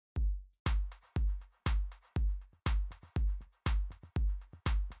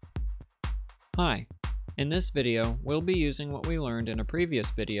Hi, in this video we'll be using what we learned in a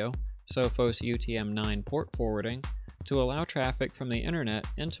previous video, Sophos UTM 9 port forwarding, to allow traffic from the internet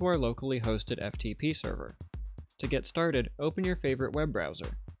into our locally hosted FTP server. To get started, open your favorite web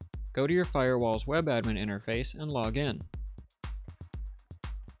browser. Go to your Firewall's web admin interface and log in.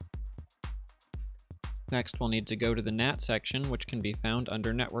 Next, we'll need to go to the NAT section, which can be found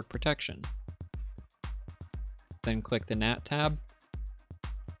under Network Protection. Then click the NAT tab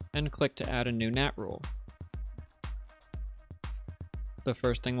and click to add a new NAT rule. The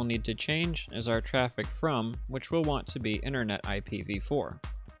first thing we'll need to change is our traffic from, which we'll want to be Internet IPv4.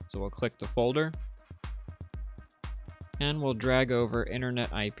 So we'll click the folder and we'll drag over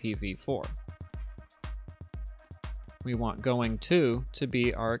Internet IPv4. We want going to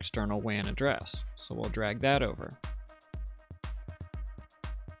be our external WAN address, so we'll drag that over.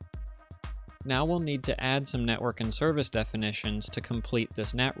 Now we'll need to add some network and service definitions to complete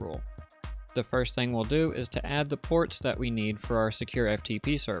this NAT rule. The first thing we'll do is to add the ports that we need for our secure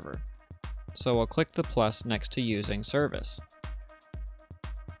FTP server. So we'll click the plus next to using service.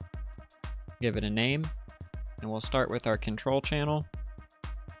 Give it a name, and we'll start with our control channel.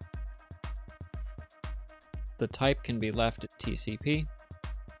 The type can be left at TCP.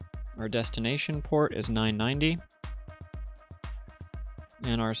 Our destination port is 990.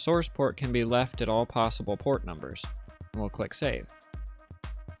 And our source port can be left at all possible port numbers. We'll click Save.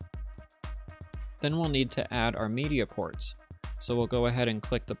 Then we'll need to add our media ports. So we'll go ahead and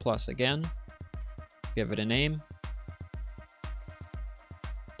click the plus again, give it a name.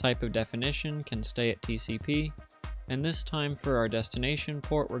 Type of definition can stay at TCP, and this time for our destination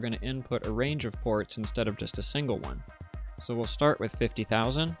port we're going to input a range of ports instead of just a single one. So we'll start with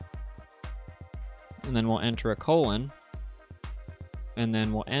 50,000, and then we'll enter a colon, and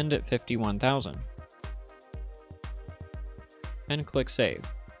then we'll end at 51,000. And click Save.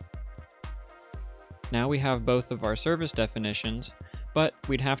 Now we have both of our service definitions, but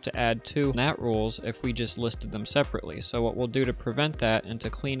we'd have to add two NAT rules if we just listed them separately. So what we'll do to prevent that and to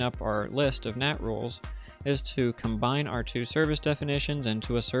clean up our list of NAT rules is to combine our two service definitions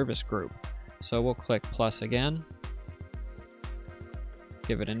into a service group. So we'll click plus again,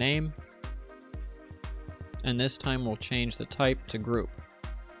 give it a name, and this time we'll change the type to group.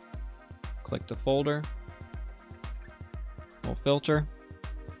 Click the folder, we'll filter,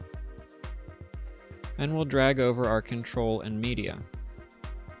 and we'll drag over our control and media.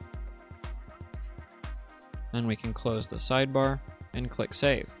 Then we can close the sidebar and click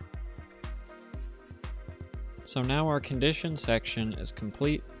Save. So now our condition section is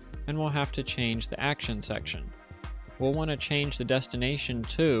complete, and we'll have to change the action section. We'll want to change the destination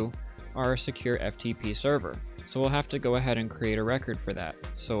to our secure FTP server. So we'll have to go ahead and create a record for that.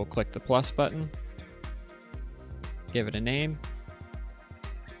 So we'll click the plus button, give it a name,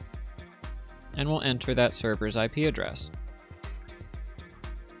 and we'll enter that server's IP address.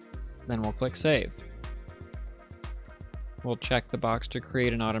 Then we'll click Save. We'll check the box to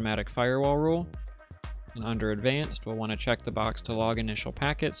create an automatic firewall rule, and under Advanced we'll want to check the box to log initial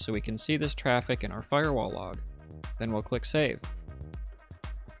packets so we can see this traffic in our firewall log. Then we'll click Save.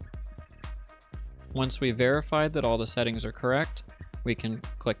 Once we've verified that all the settings are correct, we can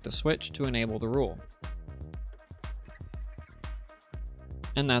click the switch to enable the rule.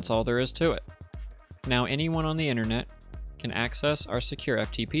 And that's all there is to it. Now anyone on the internet can access our secure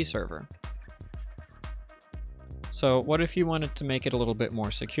FTP server. So what if you wanted to make it a little bit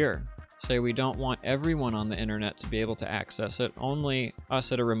more secure? Say we don't want everyone on the internet to be able to access it, only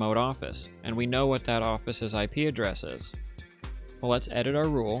us at a remote office, and we know what that office's IP address is. Well, let's edit our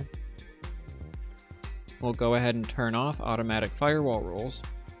rule. We'll go ahead and turn off automatic firewall rules,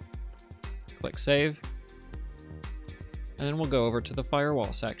 click Save, and then we'll go over to the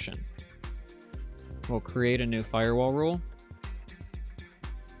firewall section. We'll create a new firewall rule,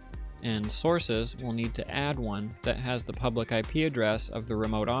 and sources will need to add one that has the public IP address of the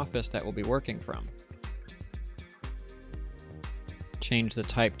remote office that we'll be working from. Change the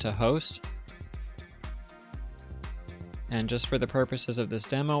type to host. And just for the purposes of this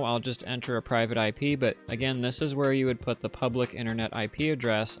demo, I'll just enter a private IP, but again, this is where you would put the public internet IP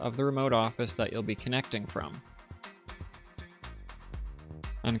address of the remote office that you'll be connecting from.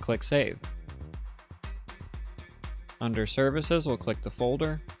 And click Save. Under Services, we'll click the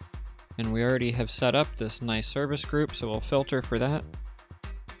folder, and we already have set up this nice service group, so we'll filter for that.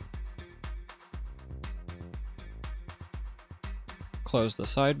 Close the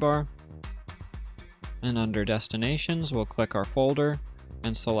sidebar. And under Destinations, we'll click our folder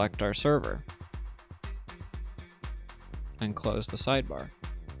and select our server. And close the sidebar.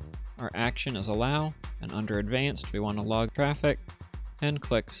 Our action is Allow, and under Advanced, we want to log traffic, and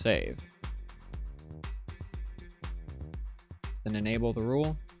click Save. then enable the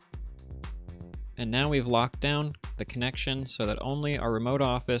rule. And now we've locked down the connection so that only our remote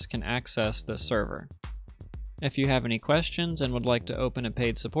office can access this server. If you have any questions and would like to open a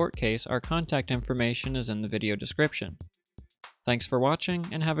paid support case, our contact information is in the video description. Thanks for watching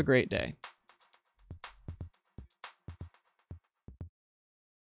and have a great day.